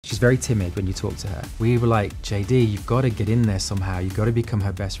She's very timid when you talk to her. We were like, JD, you've got to get in there somehow. You've got to become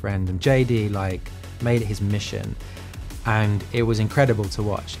her best friend. And JD like made it his mission. And it was incredible to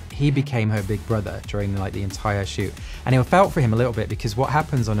watch. He became her big brother during like the entire shoot. And it felt for him a little bit because what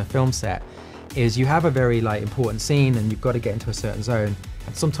happens on a film set is you have a very like important scene and you've got to get into a certain zone.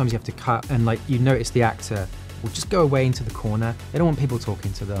 And sometimes you have to cut and like you notice the actor will just go away into the corner. They don't want people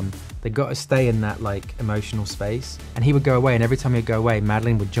talking to them. They got to stay in that like emotional space. And he would go away, and every time he'd go away,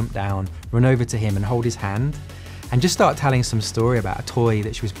 Madeleine would jump down, run over to him and hold his hand and just start telling some story about a toy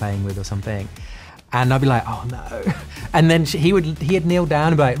that she was playing with or something. And I'd be like, oh no. And then he'd kneel down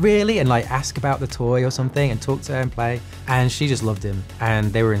and be like, really? And like ask about the toy or something and talk to her and play. And she just loved him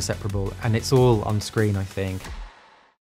and they were inseparable. And it's all on screen, I think.